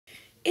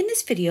In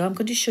this video, I'm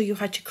going to show you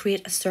how to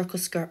create a circle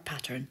skirt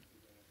pattern.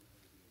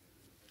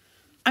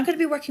 I'm going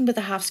to be working with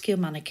a half scale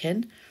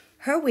mannequin.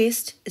 Her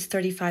waist is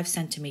 35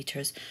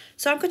 centimetres.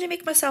 So I'm going to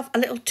make myself a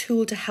little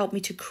tool to help me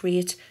to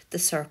create the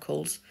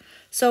circles.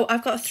 So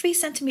I've got a 3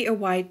 centimetre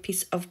wide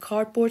piece of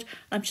cardboard.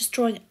 I'm just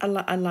drawing a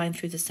line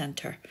through the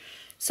centre.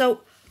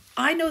 So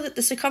I know that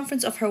the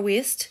circumference of her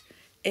waist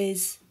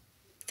is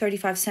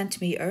 35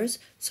 centimetres.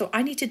 So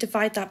I need to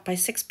divide that by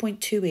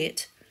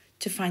 6.28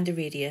 to find the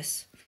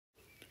radius.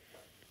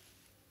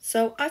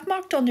 So I've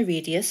marked on the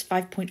radius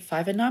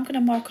 5.5 and now I'm going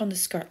to mark on the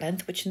skirt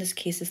length, which in this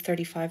case is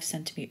 35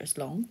 centimetres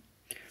long.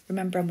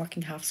 Remember, I'm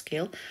working half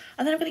scale.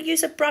 And then I'm going to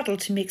use a bradawl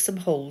to make some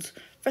holes.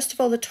 First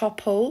of all, the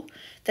top hole,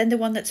 then the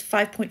one that's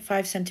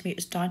 5.5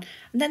 centimetres down,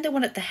 and then the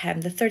one at the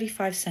hem, the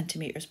 35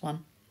 centimetres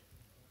one.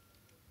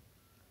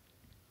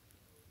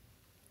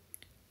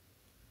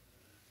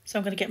 So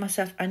I'm going to get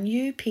myself a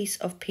new piece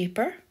of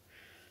paper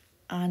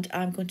and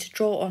I'm going to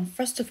draw on,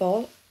 first of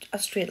all, a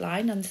straight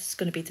line, and this is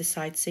going to be the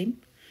side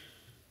seam.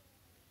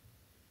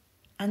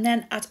 And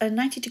then at a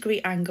 90-degree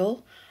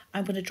angle,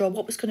 I'm going to draw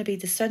what was going to be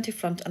the centre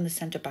front and the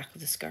centre back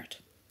of the skirt.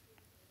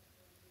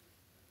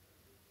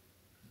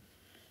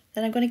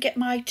 Then I'm going to get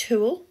my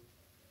tool.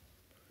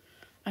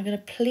 I'm going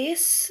to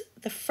place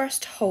the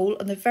first hole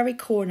on the very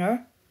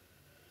corner.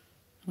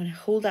 I'm going to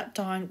hold that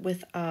down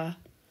with a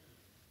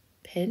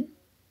pin.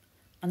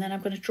 And then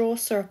I'm going to draw a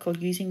circle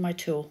using my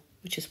tool,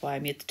 which is why I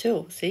made the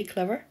tool. See,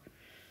 clever?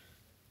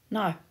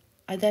 Now,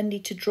 I then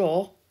need to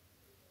draw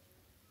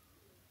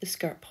the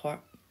skirt part.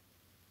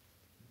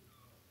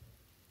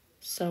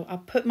 So I'll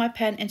put my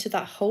pen into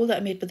that hole that I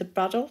made with the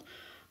bradawl,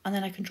 and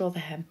then I can draw the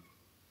hem.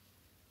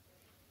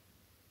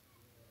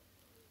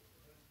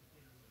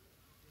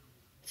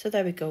 So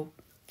there we go.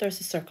 There's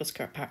the circle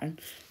skirt pattern.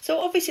 So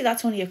obviously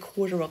that's only a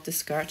quarter of the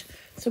skirt,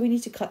 so we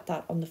need to cut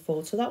that on the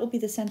fold. So that will be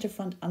the centre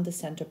front and the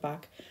centre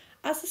back.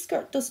 As the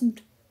skirt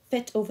doesn't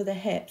fit over the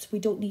hips, we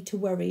don't need to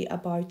worry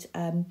about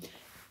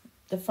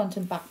the front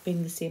and back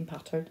being the same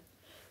pattern.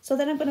 So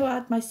then I'm going to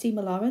add my seam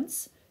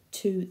allowance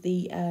to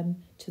the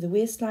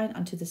waistline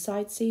and to the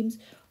side seams.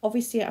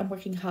 Obviously I'm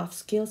working half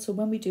scale, so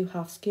when we do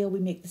half scale we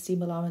make the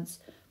seam allowance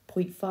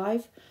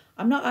 0.5.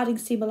 I'm not adding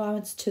seam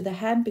allowance to the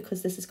hem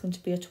because this is going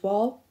to be a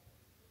toile.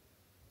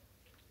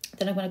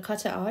 Then I'm going to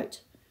cut it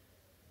out.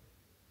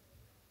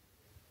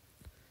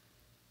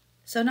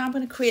 So now I'm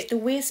going to create the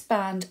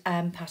waistband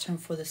pattern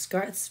for the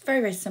skirt. It's very,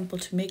 very simple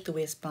to make the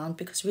waistband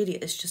because really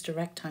it's just a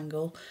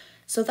rectangle.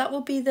 So that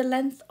will be the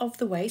length of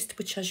the waist,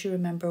 which as you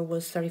remember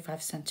was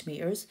 35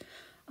 centimetres.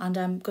 And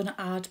I'm going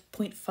to add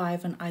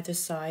 0.5 on either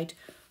side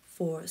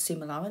for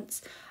seam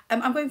allowance.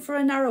 I'm going for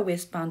a narrow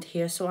waistband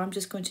here, so I'm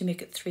just going to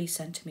make it 3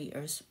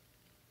 centimetres.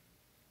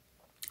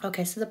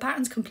 Okay, so the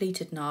pattern's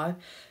completed now.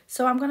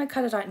 So I'm going to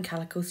cut it out in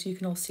calico so you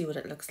can all see what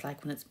it looks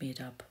like when it's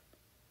made up.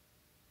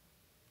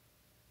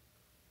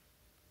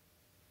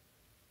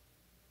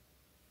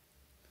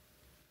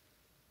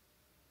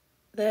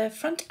 The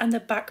front and the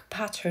back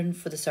pattern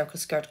for the circle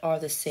skirt are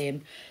the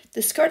same.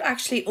 The skirt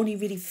actually only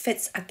really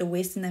fits at the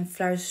waist and then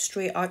flares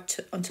straight out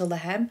until the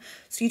hem,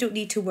 so you don't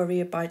need to worry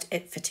about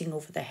it fitting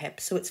over the hip.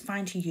 So it's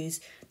fine to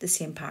use the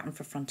same pattern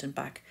for front and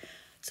back.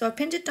 So I've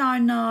pinned it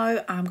down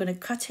now. I'm going to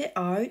cut it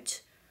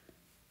out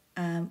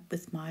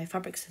with my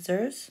fabric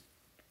scissors.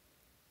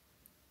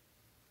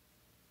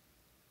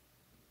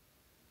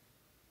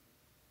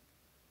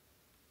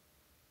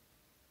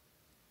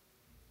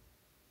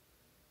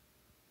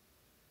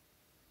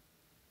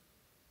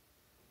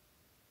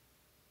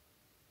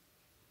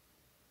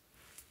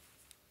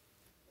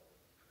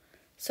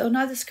 So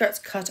now the skirt's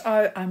cut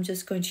out, I'm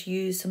just going to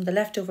use some of the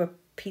leftover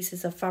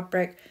pieces of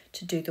fabric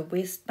to do the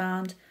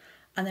waistband.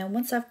 And then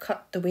once I've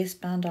cut the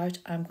waistband out,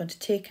 I'm going to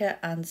take it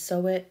and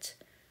sew it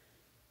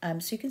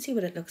so you can see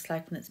what it looks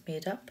like when it's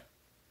made up.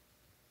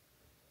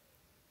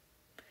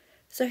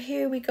 So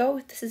here we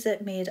go, this is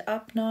it made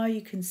up now.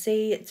 You can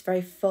see it's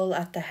very full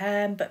at the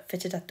hem but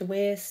fitted at the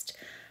waist.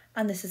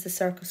 And this is the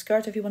circle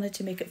skirt. If you wanted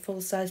to make it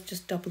full size,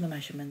 just double the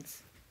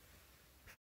measurements.